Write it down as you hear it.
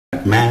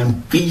Batman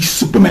v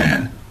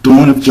Superman,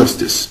 Dawn of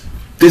Justice.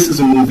 This is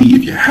a movie,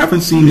 if you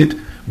haven't seen it,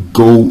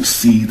 go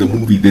see the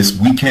movie this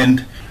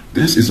weekend.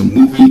 This is a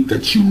movie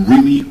that you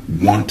really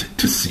want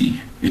to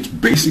see. It's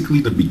basically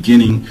the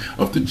beginning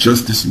of the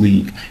Justice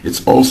League.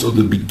 It's also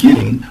the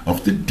beginning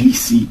of the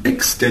DC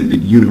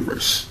Extended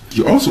Universe.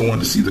 You also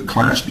want to see the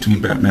clash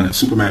between Batman and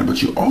Superman,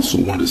 but you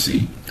also want to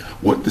see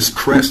what this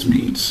crest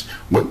means,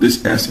 what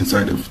this S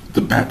inside of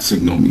the bat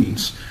signal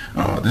means.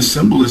 This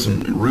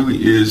symbolism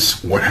really is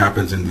what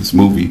happens in this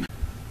movie.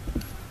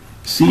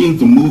 Seeing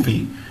the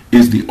movie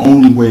is the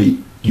only way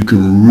you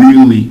can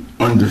really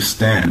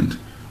understand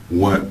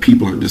what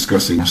people are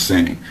discussing or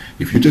saying.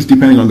 If you're just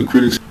depending on the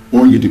critics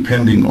or you're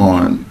depending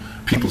on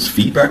people's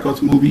feedback on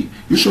the movie,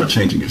 you're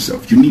shortchanging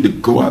yourself. You need to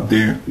go out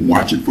there,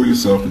 watch it for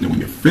yourself, and then when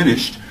you're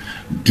finished,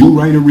 do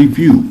write a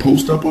review,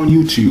 post up on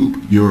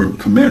YouTube your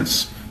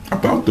comments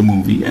about the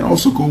movie, and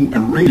also go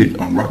and rate it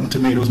on Rotten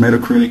Tomatoes,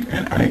 Metacritic,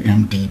 and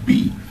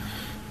IMDb.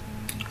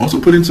 Also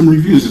put in some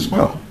reviews as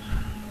well.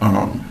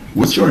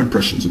 What's your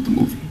impressions of the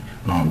movie?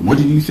 What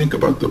do you think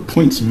about the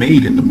points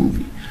made in the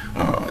movie,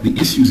 the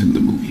issues in the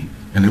movie?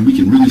 And then we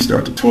can really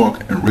start to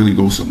talk and really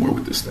go somewhere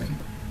with this thing.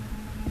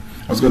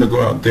 I was going to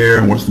go out there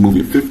and watch the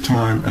movie a fifth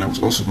time, and I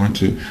was also going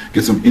to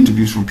get some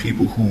interviews from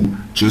people who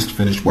just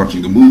finished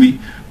watching the movie,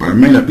 but I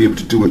may not be able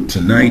to do it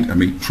tonight. I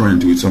may try and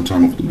do it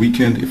sometime over the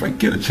weekend if I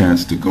get a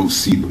chance to go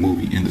see the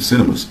movie in the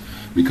cinemas,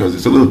 because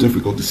it's a little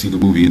difficult to see the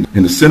movie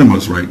in the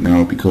cinemas right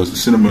now because the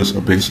cinemas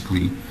are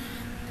basically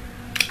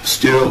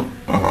still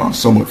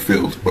somewhat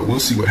filled, but we'll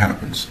see what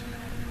happens.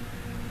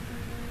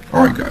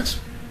 Alright guys.